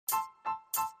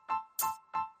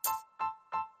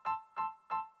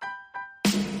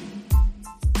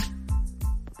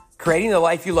Creating the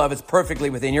life you love is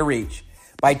perfectly within your reach.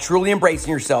 By truly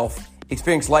embracing yourself,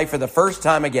 experience life for the first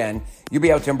time again, you'll be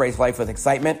able to embrace life with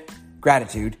excitement,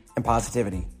 gratitude, and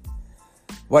positivity.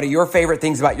 What are your favorite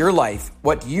things about your life?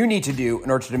 What do you need to do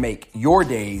in order to make your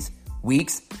days,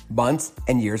 weeks, months,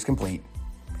 and years complete?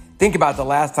 Think about the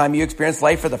last time you experienced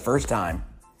life for the first time.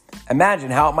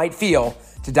 Imagine how it might feel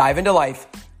to dive into life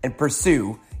and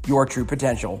pursue your true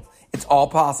potential. It's all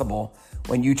possible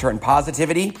when you turn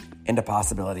positivity into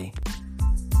possibility.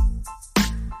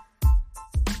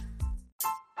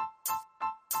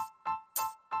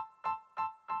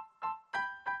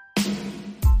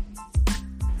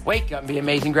 Wake up and be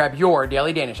amazing. Grab your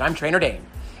Daily Danish. I'm Trainer Dane,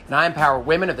 and I empower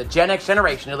women of the Gen X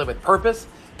generation to live with purpose,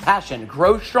 passion,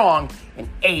 grow strong, and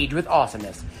age with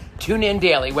awesomeness. Tune in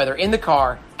daily, whether in the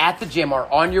car, at the gym,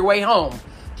 or on your way home,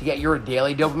 to get your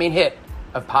daily dopamine hit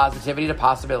of positivity to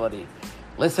possibility.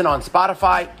 Listen on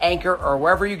Spotify, Anchor, or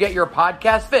wherever you get your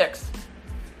podcast fix.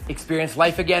 Experience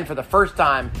life again for the first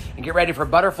time and get ready for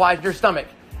butterflies in your stomach.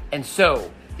 And so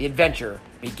the adventure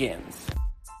begins.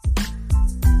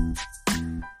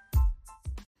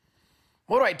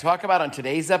 What do I talk about on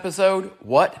today's episode?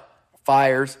 What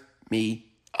fires me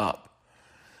up?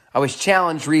 I was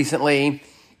challenged recently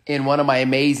in one of my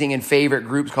amazing and favorite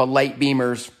groups called Light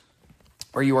Beamers,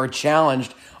 where you are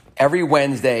challenged every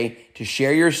Wednesday to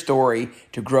share your story,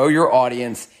 to grow your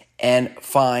audience, and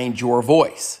find your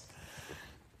voice.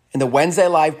 And the Wednesday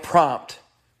Live prompt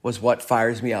was what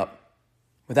fires me up.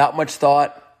 Without much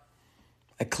thought,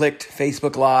 I clicked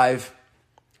Facebook Live,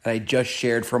 and I just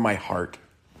shared from my heart.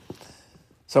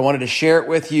 So I wanted to share it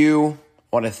with you.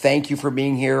 I want to thank you for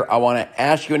being here. I want to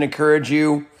ask you and encourage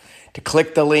you to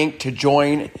click the link to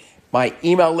join my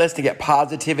email list to get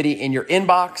positivity in your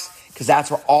inbox, because that's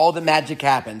where all the magic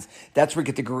happens. That's where we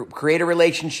get the group, create a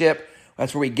relationship.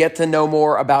 That's where we get to know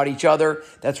more about each other.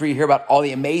 That's where you hear about all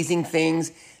the amazing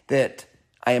things that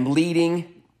I am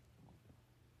leading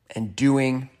and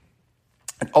doing,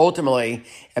 and ultimately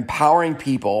empowering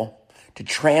people to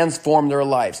transform their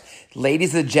lives.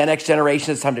 Ladies of the Gen X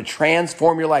generation, it's time to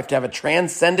transform your life, to have a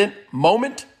transcendent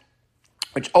moment,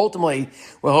 which ultimately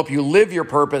will help you live your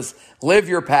purpose, live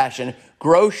your passion,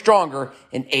 grow stronger,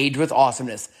 and age with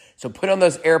awesomeness. So put on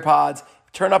those AirPods,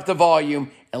 turn up the volume,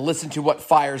 and listen to what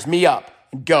fires me up,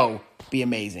 and go be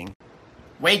amazing.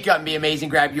 Wake up and be amazing.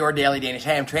 Grab your Daily Danish.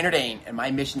 Hey, I'm Trainer Dane, and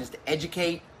my mission is to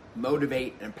educate,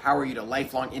 motivate, and empower you to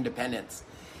lifelong independence.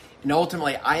 And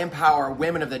ultimately, I empower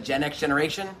women of the Gen X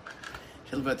generation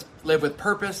to live with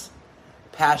purpose,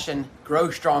 passion, grow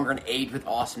stronger, and age with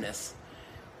awesomeness.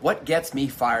 What gets me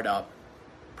fired up?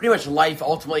 Pretty much life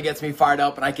ultimately gets me fired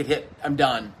up, and I'm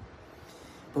done.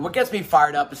 But what gets me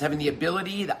fired up is having the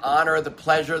ability, the honor, the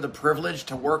pleasure, the privilege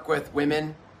to work with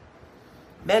women,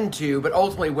 men too, but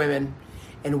ultimately women,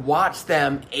 and watch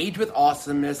them age with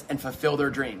awesomeness and fulfill their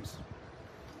dreams.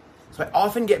 So I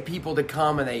often get people to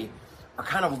come and they are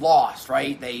kind of lost,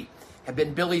 right? They have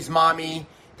been Billy's mommy,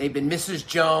 they've been Mrs.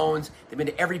 Jones, they've been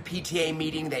to every PTA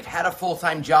meeting, they've had a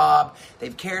full-time job,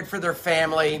 they've cared for their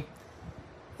family,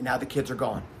 and now the kids are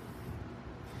gone.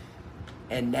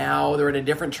 And now they're at a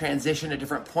different transition, a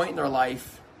different point in their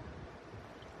life.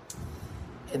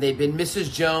 And they've been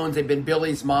Mrs. Jones, they've been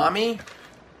Billy's mommy,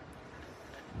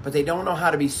 but they don't know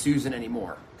how to be Susan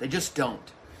anymore. They just don't.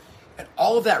 And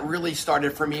all of that really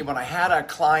started for me when I had a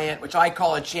client, which I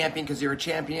call a champion because you're a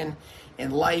champion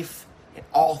in life and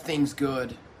all things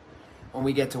good when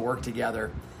we get to work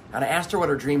together. And I asked her what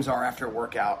her dreams are after a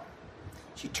workout.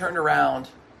 She turned around,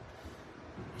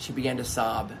 she began to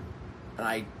sob. And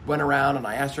I went around and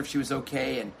I asked her if she was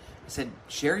okay. And I said,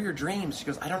 share your dreams. She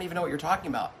goes, I don't even know what you're talking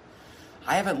about.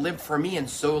 I haven't lived for me in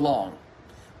so long.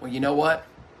 Well, you know what?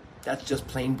 That's just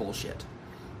plain bullshit.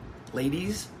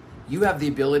 Ladies, you have the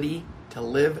ability to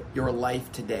live your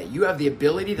life today. You have the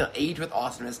ability to age with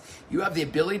awesomeness. You have the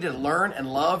ability to learn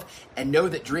and love and know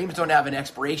that dreams don't have an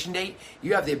expiration date.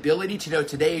 You have the ability to know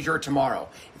today is your tomorrow.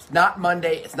 It's not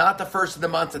Monday. It's not the first of the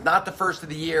month. It's not the first of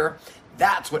the year.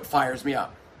 That's what fires me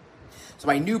up. So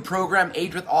my new program,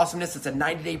 Age with Awesomeness, it's a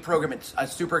 90-day program. It's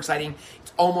super exciting.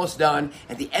 It's almost done.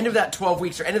 At the end of that 12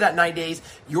 weeks or end of that 9 days,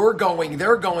 they're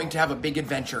going to have a big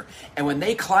adventure. And when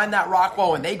they climb that rock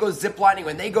wall, when they go ziplining,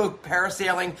 when they go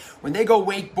parasailing, when they go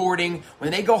wakeboarding,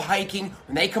 when they go hiking,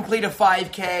 when they complete a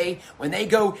 5K, when they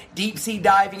go deep sea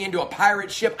diving into a pirate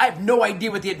ship, I have no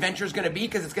idea what the adventure is going to be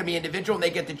because it's going to be individual and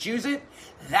they get to choose it.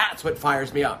 That's what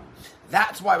fires me up.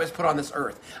 That's why I was put on this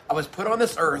earth. I was put on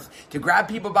this earth to grab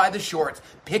people by the shorts,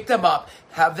 pick them up,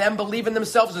 have them believe in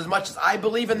themselves as much as I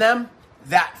believe in them.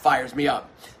 That fires me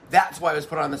up. That's why I was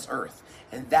put on this earth.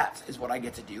 And that is what I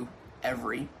get to do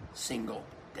every single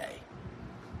day.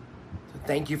 So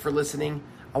Thank you for listening.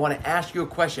 I want to ask you a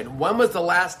question. When was the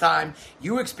last time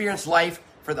you experienced life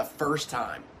for the first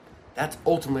time? That's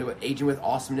ultimately what Aging with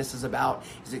Awesomeness is about,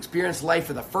 is experience life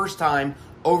for the first time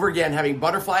over again, having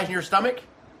butterflies in your stomach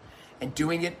and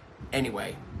doing it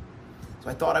anyway. So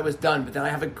I thought I was done, but then I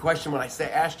have a question when I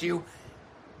asked you,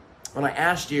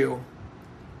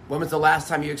 when was the last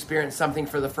time you experienced something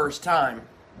for the first time?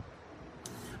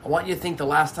 I want you to think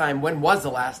when was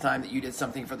the last time that you did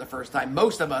something for the first time?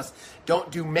 Most of us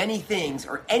don't do many things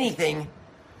or anything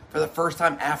for the first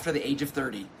time after the age of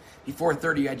 30. Before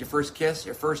 30, you had your first kiss,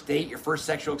 your first date, your first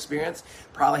sexual experience,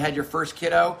 probably had your first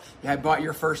kiddo, you had bought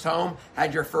your first home,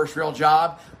 had your first real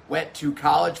job, went to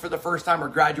college for the first time, or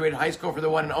graduated high school for the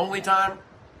one and only time.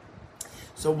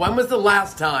 So when was the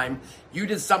last time you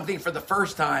did something for the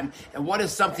first time, and what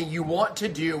is something you want to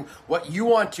do, what you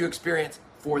want to experience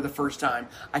for the first time?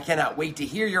 I cannot wait to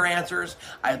hear your answers.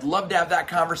 I'd love to have that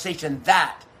conversation.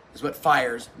 That is what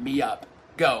fires me up.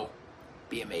 Go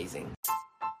be amazing.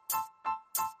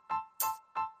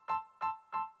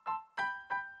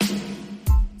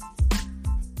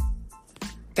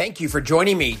 Thank you for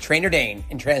joining me, Trainer Dane,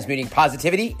 in transmuting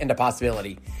positivity into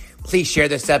possibility. Please share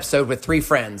this episode with 3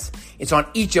 friends. It's on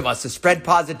each of us to spread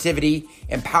positivity,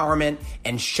 empowerment,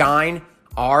 and shine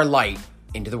our light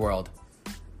into the world.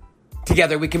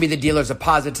 Together, we can be the dealers of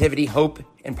positivity, hope,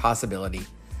 and possibility.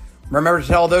 Remember to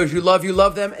tell those you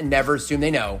love them and never assume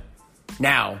they know.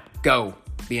 Now, go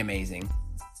be amazing.